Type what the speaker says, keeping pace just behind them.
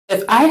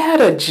If I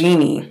had a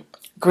genie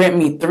grant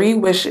me 3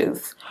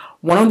 wishes,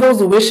 one of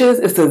those wishes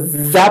is to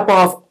zap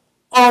off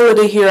all of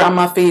the hair on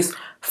my face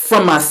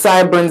from my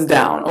sideburns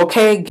down,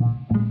 okay?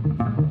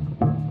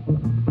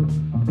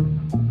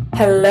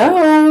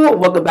 Hello,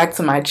 welcome back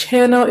to my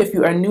channel. If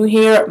you are new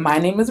here, my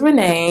name is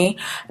Renee.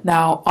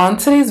 Now, on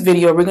today's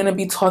video, we're going to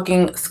be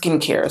talking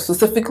skincare,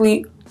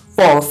 specifically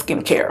fall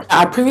skincare.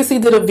 I previously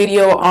did a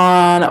video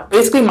on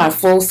basically my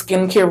full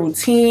skincare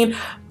routine,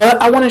 but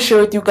I want to share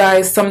with you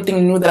guys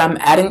something new that I'm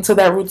adding to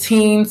that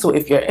routine. So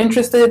if you're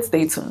interested,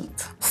 stay tuned.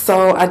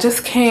 So I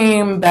just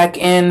came back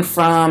in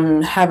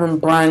from having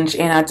brunch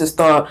and I just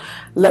thought,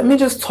 let me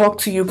just talk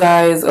to you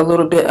guys a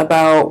little bit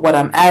about what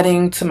I'm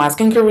adding to my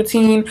skincare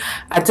routine.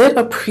 I did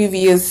a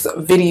previous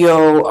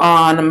video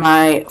on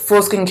my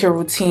full skincare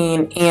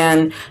routine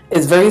and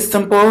it's very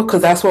simple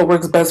because that's what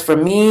works best for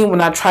me.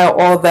 When I try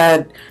all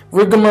that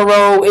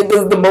rigmarole, it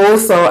does the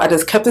most, so I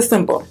just kept it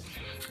simple.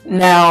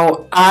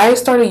 Now, I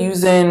started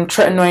using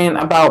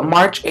tretinoin about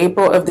March,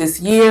 April of this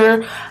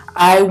year.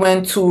 I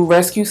went to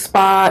Rescue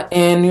Spa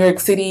in New York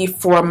City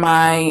for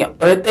my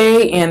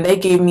birthday and they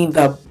gave me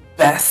the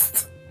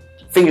best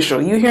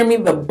facial. You hear me?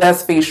 The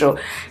best facial.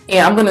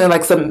 And I'm gonna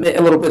like submit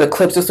a little bit of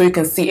clips just so you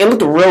can see. It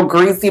looked real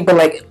greasy, but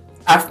like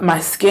my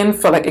skin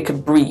felt like it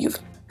could breathe.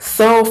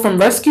 So from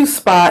Rescue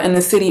Spa in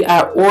the city,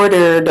 I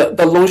ordered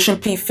the lotion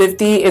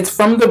P50. It's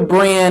from the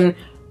brand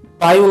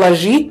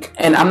BIOLOGIQUE,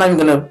 and I'm not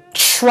even gonna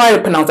try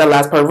to pronounce that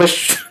last part. But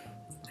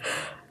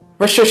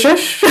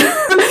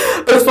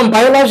it's from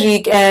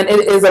BIOLOGIQUE and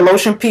it is a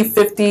lotion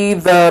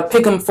P50, the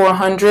PIGM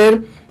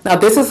 400. Now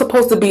this is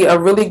supposed to be a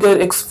really good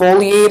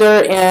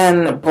exfoliator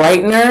and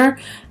brightener,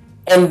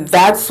 and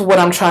that's what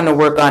I'm trying to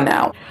work on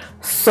now.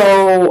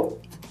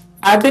 So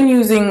I've been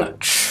using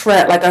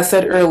Tret, like I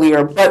said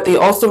earlier, but they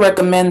also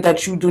recommend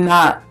that you do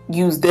not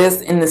use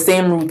this in the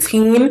same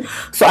routine.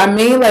 So I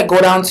may like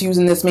go down to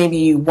using this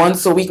maybe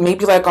once a week,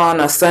 maybe like on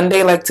a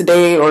Sunday like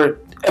today, or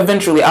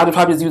eventually I'll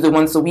probably just use it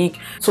once a week.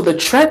 So the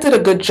Tret did a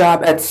good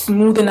job at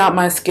smoothing out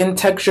my skin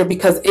texture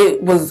because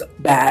it was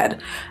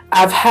bad.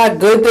 I've had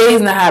good days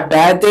and I had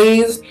bad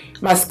days.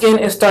 My skin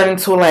is starting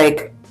to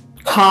like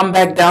calm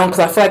back down because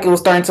I feel like it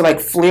was starting to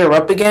like flare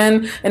up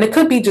again. And it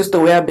could be just the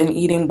way I've been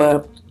eating,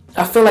 but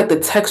I feel like the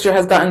texture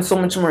has gotten so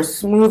much more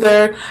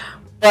smoother.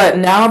 But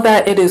now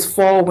that it is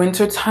fall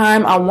winter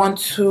time, I want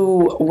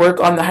to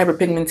work on the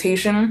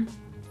hyperpigmentation.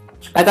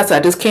 Like I said,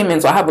 I just came in,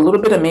 so I have a little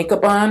bit of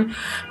makeup on,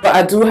 but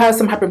I do have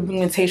some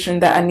hyperpigmentation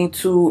that I need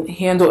to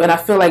handle. And I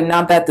feel like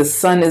now that the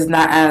sun is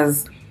not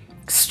as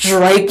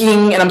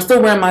striking, and I'm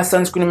still wearing my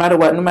sunscreen no matter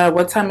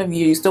what time of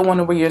year, you still want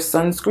to wear your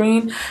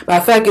sunscreen, but I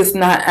feel like it's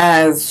not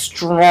as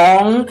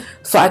strong,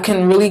 so I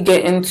can really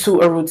get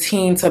into a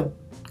routine to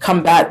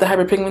combat the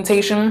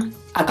hyperpigmentation.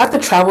 I got the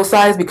travel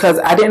size because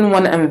I didn't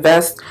want to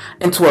invest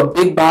into a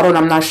big bottle and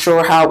I'm not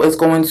sure how it's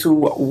going to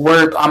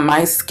work on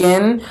my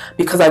skin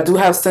because I do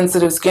have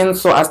sensitive skin.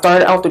 So I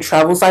started out with the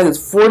travel size. It's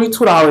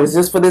 $42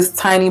 just for this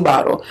tiny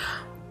bottle.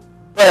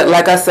 But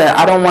like I said,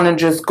 I don't want to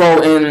just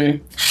go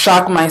and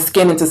shock my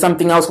skin into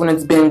something else when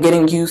it's been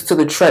getting used to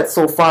the Tret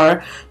so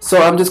far.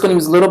 So I'm just going to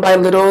use little by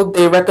little.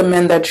 They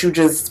recommend that you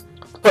just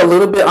put a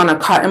little bit on a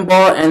cotton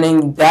ball and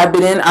then dab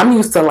it in. I'm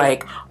used to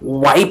like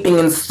wiping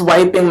and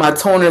swiping my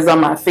toners on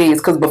my face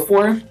because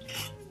before,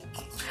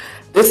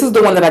 this is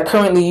the one that I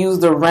currently use,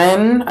 the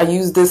Ren. I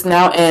use this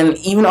now, and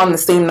even on the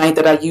same night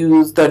that I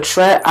use the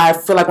Tret, I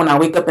feel like when I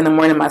wake up in the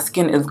morning my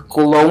skin is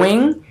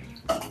glowing.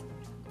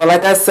 But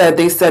like I said,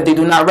 they said they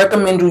do not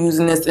recommend you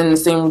using this in the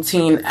same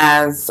routine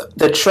as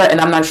the Tret,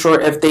 and I'm not sure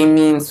if they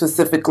mean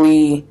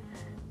specifically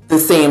the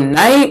same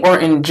night or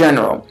in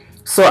general.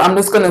 So I'm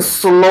just going to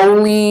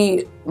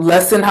slowly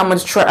lessen how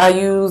much Tret I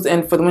use,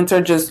 and for the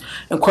winter just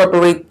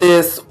incorporate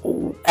this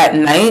at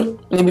night,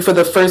 maybe for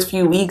the first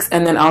few weeks,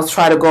 and then I'll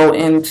try to go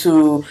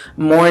into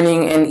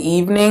morning and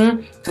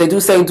evening. They do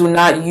say do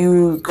not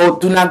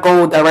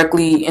go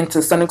directly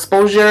into sun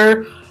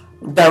exposure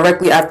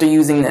directly after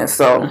using this.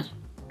 So,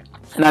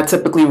 and I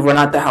typically run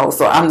out the house,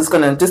 so I'm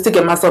just to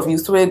get myself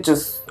used to it,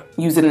 just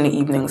use it in the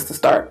evenings to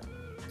start.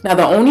 Now,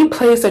 the only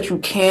place that you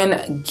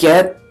can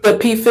get the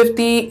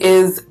P50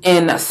 is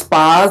in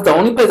spas. The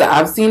only place that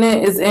I've seen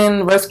it is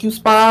in Rescue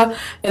Spa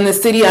in the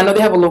city. I know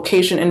they have a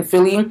location in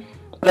Philly,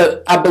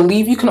 but I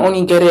believe you can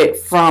only get it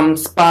from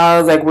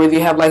spas like where they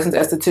have licensed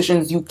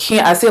estheticians. You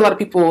can't. I see a lot of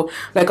people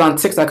like on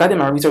TikTok. I did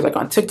my research like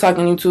on TikTok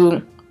and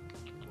YouTube.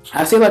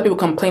 I see a lot of people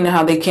complaining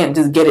how they can't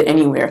just get it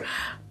anywhere.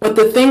 But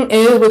the thing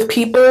is with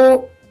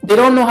people, they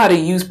don't know how to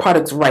use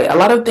products right. A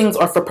lot of things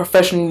are for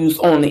professional use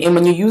only. And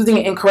when you're using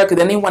it incorrectly,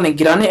 then they want to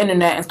get on the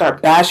internet and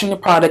start bashing the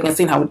product and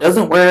saying how it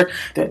doesn't work.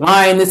 They're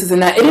lying, this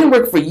and that. It didn't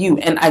work for you.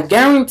 And I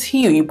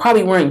guarantee you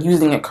probably weren't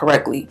using it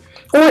correctly.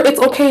 Or it's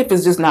okay if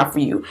it's just not for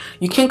you.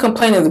 You can't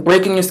complain it's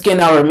breaking your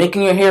skin out or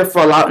making your hair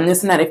fall out and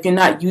this and that if you're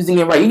not using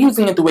it right. You're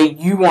using it the way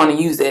you want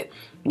to use it.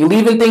 You're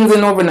leaving things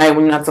in overnight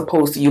when you're not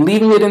supposed to. You're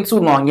leaving it in too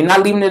long. You're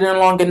not leaving it in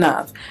long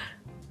enough.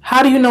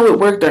 How do you know it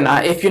worked or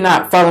not if you're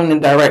not following the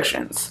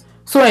directions?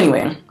 So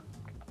anyway,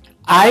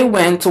 I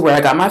went to where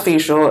I got my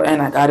facial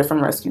and I got it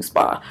from Rescue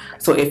Spa.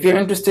 So if you're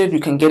interested, you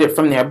can get it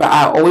from there. But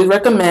I always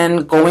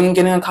recommend going and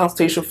getting a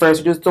consultation first.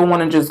 You just don't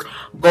want to just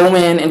go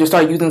in and just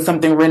start using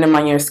something random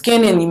on your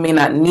skin and you may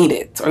not need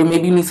it. Or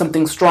maybe you need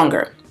something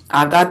stronger.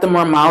 I got the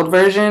more mild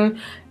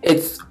version.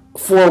 It's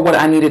for what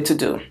I needed to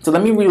do. So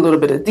let me read a little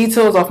bit of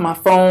details off my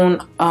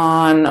phone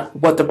on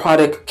what the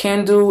product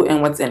can do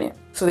and what's in it.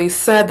 So they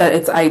said that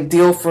it's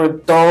ideal for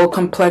dull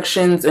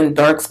complexions and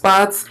dark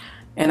spots.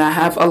 And I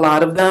have a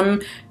lot of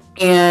them.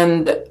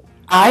 And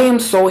I am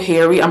so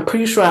hairy. I'm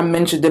pretty sure I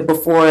mentioned it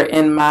before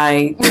in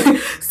my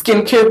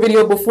skincare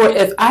video before.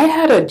 If I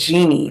had a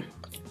genie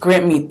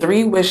grant me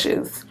 3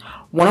 wishes,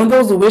 one of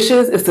those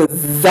wishes is to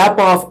zap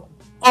off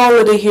all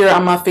of the hair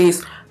on my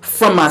face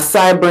from my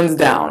sideburns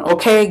down,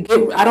 okay?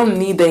 I don't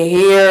need the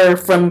hair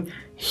from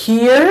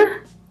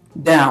here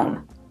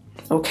down,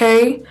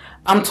 okay?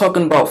 I'm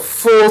talking about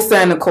full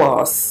Santa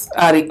Claus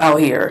out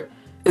here.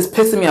 It's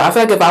pissing me off. I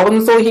feel like if I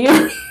wasn't so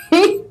hairy,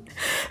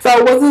 if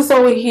I wasn't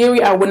so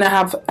hairy, I wouldn't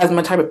have as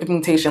much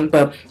hyperpigmentation.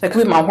 But that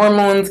could be my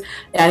hormones,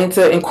 and I need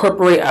to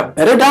incorporate a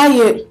better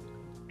diet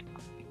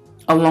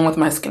along with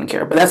my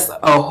skincare. But that's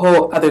a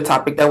whole other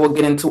topic that we'll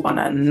get into on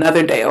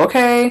another day,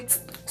 okay?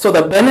 So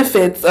the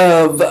benefits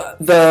of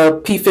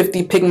the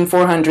P50 PIGM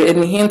 400, it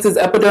enhances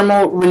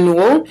epidermal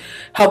renewal,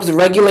 helps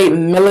regulate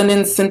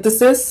melanin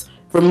synthesis,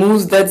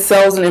 removes dead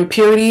cells and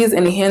impurities,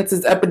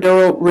 enhances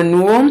epidermal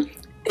renewal.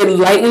 It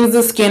lightens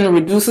the skin,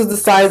 reduces the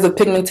size of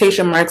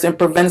pigmentation marks, and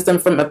prevents them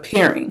from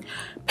appearing.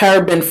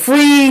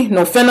 Paraben-free,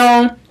 no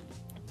phenol.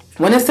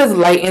 When it says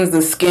lightens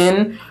the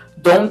skin,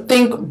 don't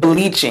think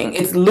bleaching.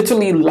 It's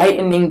literally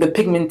lightening the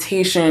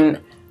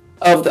pigmentation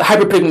of the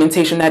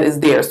hyperpigmentation that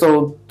is there.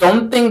 So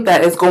don't think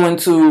that it's going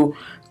to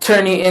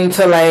turn you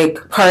into like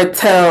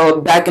Cartel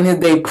back in his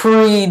day,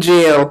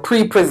 pre-jail,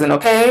 pre-prison,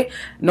 okay?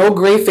 No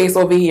gray face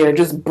over here.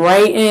 Just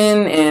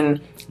brighten and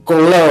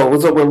glow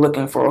is what we're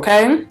looking for,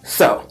 okay?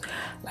 So,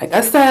 like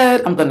I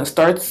said, I'm going to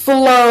start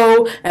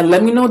slow, and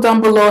let me know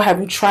down below,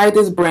 have you tried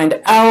this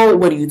brand out?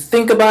 What do you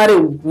think about it?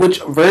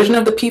 Which version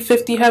of the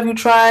P50 have you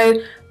tried?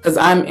 Because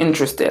I'm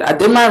interested. I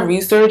did my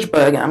research,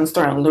 but again, I'm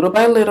starting little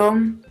by little.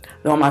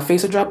 I don't want my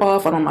face to drop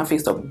off. I don't want my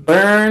face to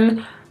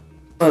burn,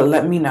 but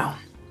let me know.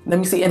 Let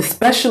me see, and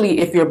especially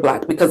if you're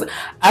black, because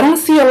I don't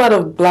see a lot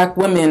of black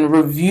women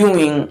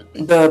reviewing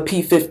the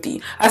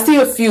P50. I see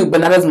a few,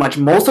 but not as much.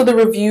 Most of the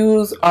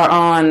reviews are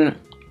on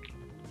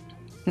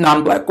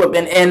non-black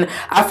women, and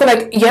I feel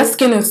like, yes,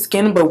 skin is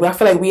skin, but I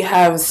feel like we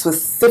have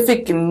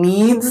specific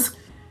needs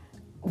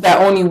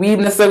that only we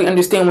necessarily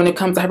understand when it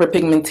comes to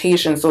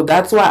hyperpigmentation. So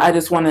that's why I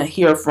just want to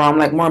hear from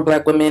like more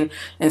black women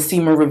and see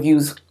more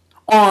reviews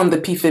on the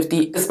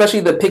P50, especially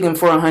the PIGM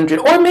 400,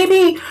 or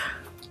maybe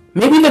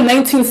the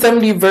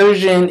 1970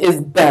 version is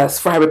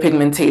best for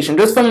hyperpigmentation.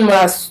 Just from what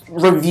I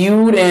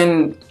reviewed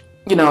and,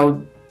 you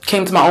know,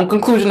 came to my own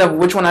conclusion of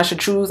which one I should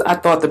choose, I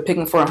thought the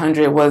PIGM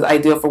 400 was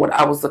ideal for what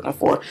I was looking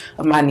for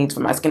of my needs for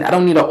my skin. I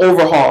don't need an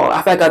overhaul.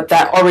 I feel like I got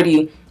that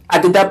already. I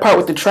did that part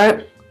with the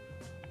Tret.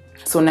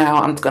 So now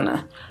I'm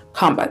gonna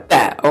combat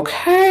that,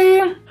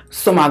 okay?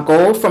 So my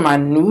goal for my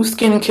new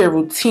skincare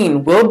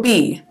routine will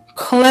be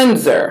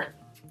cleanser,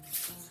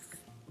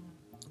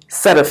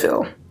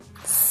 Cetaphil.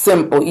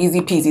 Simple,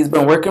 easy peasy. It's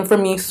been working for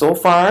me so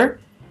far.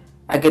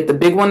 I get the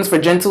big ones for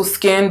gentle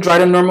skin, dry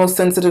to normal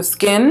sensitive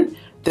skin.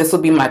 This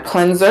will be my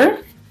cleanser.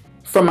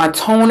 For my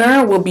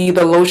toner will be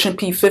the Lotion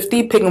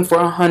P50 PIGM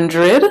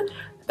 400.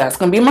 That's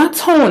going to be my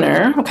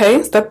toner.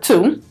 Okay, step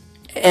 2.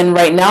 And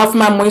right now for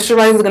my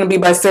moisturizer, it's going to be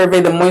by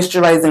Survey, the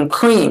moisturizing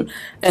cream.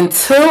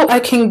 Until I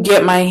can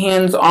get my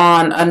hands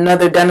on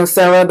another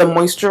Denocera, the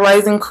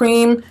moisturizing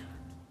cream,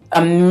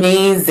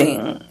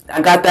 amazing.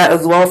 I got that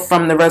as well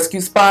from the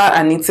Rescue Spa.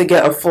 I need to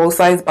get a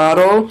full-size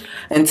bottle.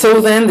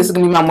 Until then, this is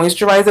going to be my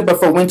moisturizer, but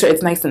for winter,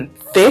 it's nice and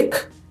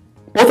thick.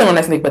 Both of them are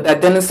nice and thick, but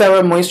that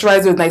Denocera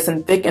moisturizer is nice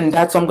and thick, and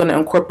that's what I'm going to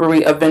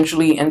incorporate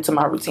eventually into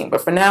my routine.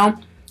 But for now,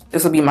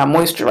 this will be my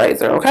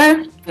moisturizer,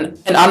 okay?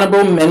 An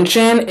honorable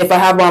mention, if I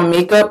have on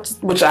makeup,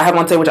 which I have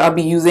on today, which I'll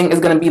be using, is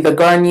going to be the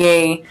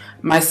Garnier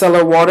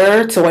Micellar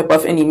Water to wipe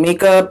off any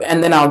makeup,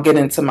 and then I'll get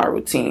into my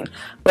routine.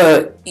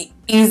 But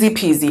easy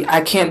peasy.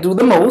 I can't do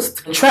the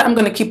most. Tret I'm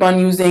going to keep on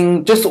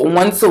using just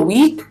once a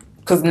week,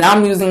 because now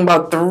I'm using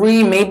about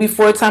 3, maybe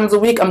 4 times a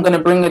week. I'm going to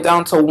bring it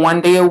down to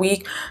 1 day a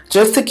week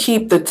just to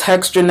keep the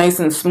texture nice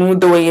and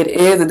smooth the way it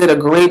is. It did a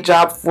great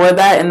job for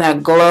that and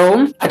that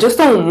glow. I just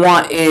don't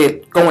want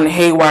it going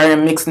haywire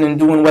and mixing and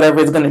doing whatever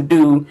it's going to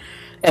do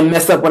and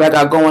mess up what I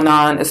got going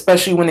on,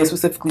 especially when they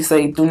specifically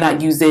say do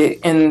not use it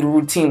in the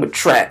routine with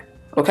Tret.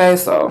 Okay,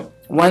 so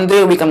 1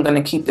 day a week I'm going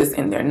to keep this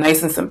in there,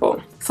 nice and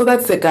simple. So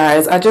that's it,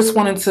 guys. I just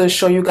wanted to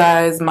show you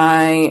guys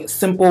my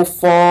simple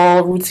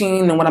fall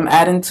routine and what I'm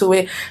adding to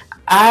it.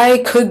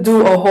 I could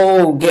do a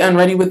whole getting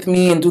ready with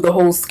me and do the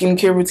whole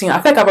skincare routine. I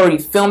think I've already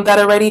filmed that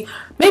already.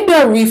 Maybe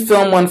I'll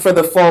refilm one for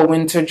the fall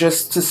winter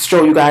just to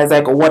show you guys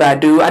like what I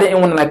do. I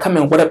didn't want to like come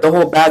and wet up the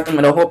whole bathroom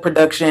and the whole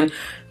production,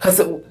 because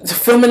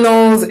filming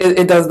those,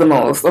 it does the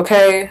most,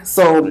 okay?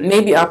 So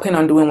maybe I'll plan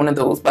on doing one of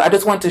those. But I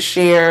just want to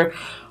share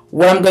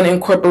what I'm going to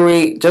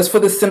incorporate just for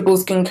the simple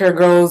skincare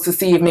girls, to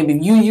see if maybe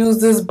you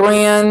use this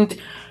brand,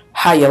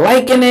 how you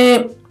liking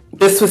it,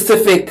 this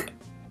specific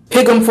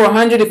PIGM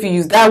 400, if you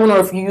use that one, or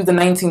if you use the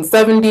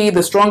 1970,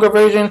 the stronger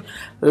version.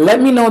 Let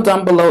me know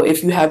down below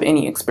if you have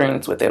any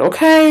experience with it,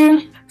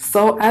 okay?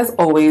 So as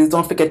always,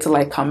 don't forget to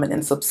like, comment,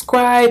 and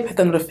subscribe. Hit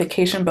the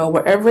notification bell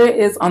wherever it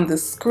is on the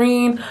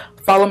screen.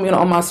 Follow me on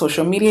all my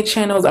social media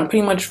channels. I'm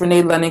pretty much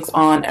Renee Lennox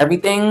on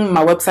everything.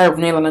 My website,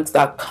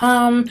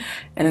 reneelennox.com.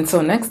 And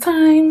until next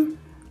time,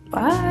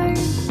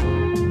 bye.